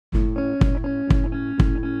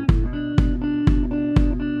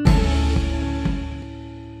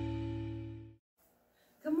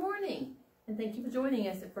thank you for joining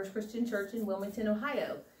us at First Christian Church in Wilmington,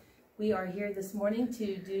 Ohio. We are here this morning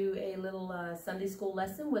to do a little Sunday school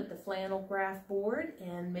lesson with the Flannel Graph board,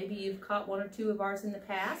 and maybe you've caught one or two of ours in the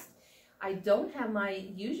past. I don't have my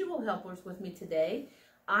usual helpers with me today.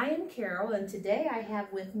 I am Carol, and today I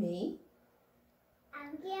have with me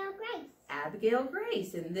Abigail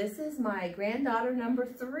Grace, and this is my granddaughter number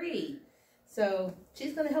 3. So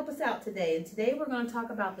she's going to help us out today, and today we're going to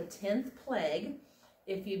talk about the 10th plague.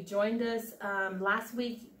 If you've joined us last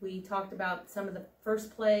week, we talked about some of the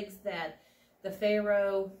first plagues that the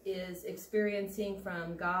Pharaoh is experiencing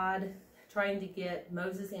from God trying to get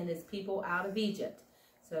Moses and his people out of Egypt.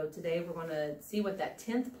 So today we're going to see what that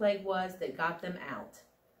 10th plague was that got them out.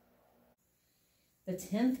 The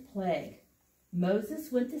 10th plague.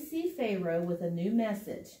 Moses went to see Pharaoh with a new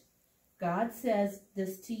message. God says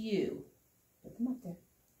this to you. Put them up there.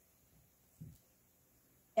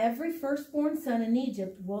 Every firstborn son in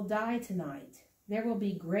Egypt will die tonight. There will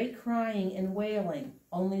be great crying and wailing.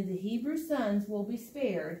 Only the Hebrew sons will be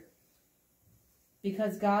spared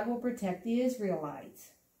because God will protect the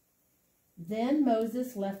Israelites. Then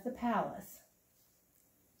Moses left the palace.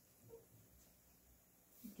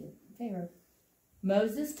 Pharaoh.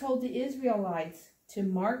 Moses told the Israelites to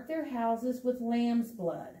mark their houses with lamb's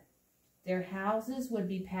blood. Their houses would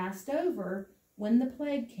be passed over when the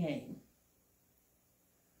plague came.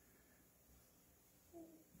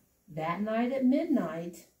 That night at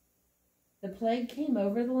midnight, the plague came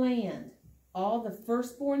over the land. All the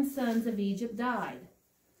firstborn sons of Egypt died.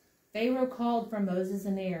 Pharaoh called for Moses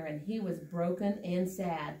and Aaron. He was broken and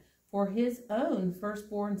sad, for his own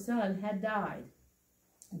firstborn son had died.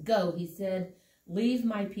 Go, he said, leave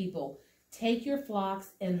my people. Take your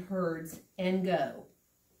flocks and herds and go.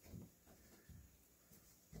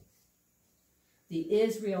 The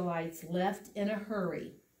Israelites left in a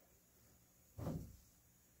hurry.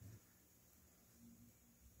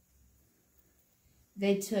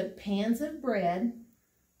 They took pans of bread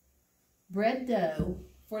dough,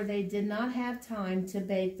 for they did not have time to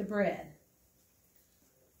bake the bread.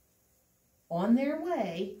 On their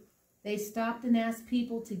way, they stopped and asked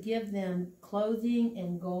people to give them clothing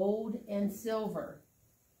and gold and silver.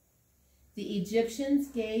 The Egyptians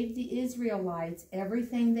gave the Israelites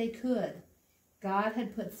everything they could. God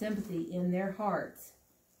had put sympathy in their hearts.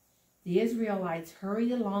 The Israelites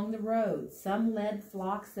hurried along the road. Some led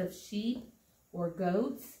flocks of sheep or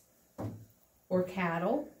goats or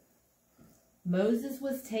cattle. Moses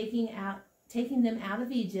was taking them out of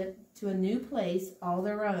Egypt to a new place all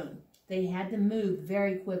their own. They had to move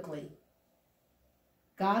very quickly.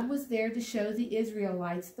 God was there to show the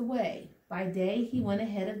Israelites the way. By day, he went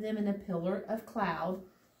ahead of them in a pillar of cloud.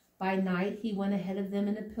 By night, he went ahead of them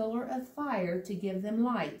in a pillar of fire to give them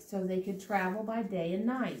light, so they could travel by day and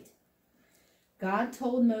night. God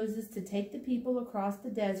told Moses to take the people across the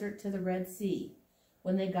desert to the Red Sea.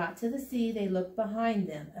 When they got to the sea, they looked behind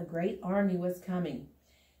them. A great army was coming.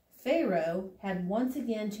 Pharaoh had once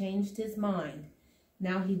again changed his mind.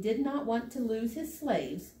 Now he did not want to lose his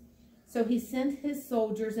slaves, so he sent his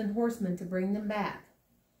soldiers and horsemen to bring them back.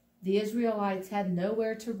 The Israelites had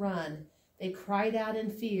nowhere to run. They cried out in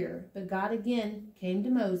fear, but God again came to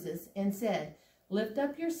Moses and said, "Lift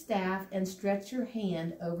up your staff and stretch your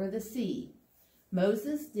hand over the sea."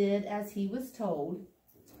 Moses did as he was told,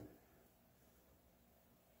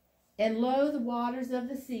 and lo, the waters of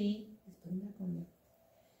the sea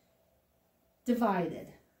divided.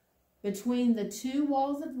 Between the two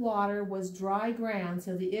walls of water was dry ground,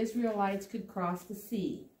 so the Israelites could cross the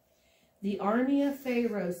sea. The army of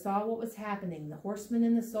Pharaoh saw what was happening. The horsemen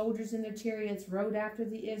and the soldiers in their chariots rode after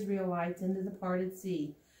the Israelites into the parted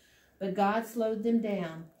sea. But God slowed them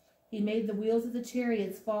down. He made the wheels of the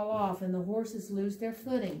chariots fall off and the horses lose their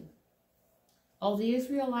footing. All the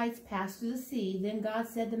Israelites passed through the sea. Then God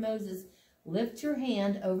said to Moses, "Lift your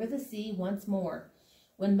hand over the sea once more."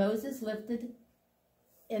 When Moses lifted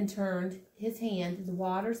and turned his hand, the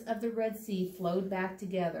waters of the Red Sea flowed back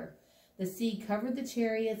together. The sea covered the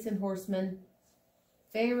chariots and horsemen.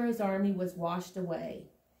 Pharaoh's army was washed away.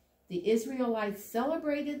 The Israelites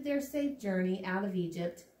celebrated their safe journey out of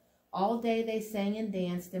Egypt. All day they sang and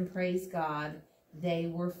danced and praised God. They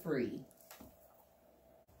were free.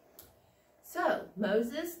 So,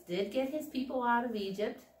 Moses did get his people out of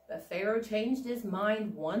Egypt, but Pharaoh changed his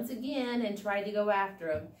mind once again and tried to go after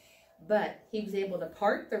him. But he was able to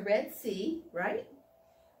part the Red Sea, right?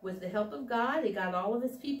 With the help of God, he got all of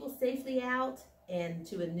his people safely out and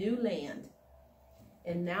to a new land.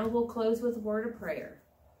 And now we'll close with a word of prayer.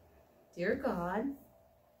 Dear God,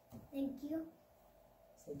 thank you.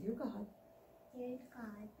 Say, dear God. Dear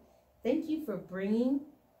God. Thank you for bringing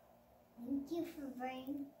Thank you for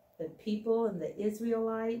bringing the people and the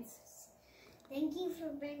Israelites Thank you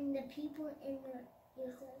for bringing the people and the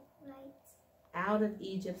Israelites out of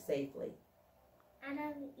Egypt safely. out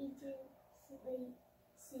of Egypt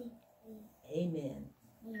safely. Amen.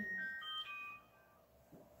 Amen.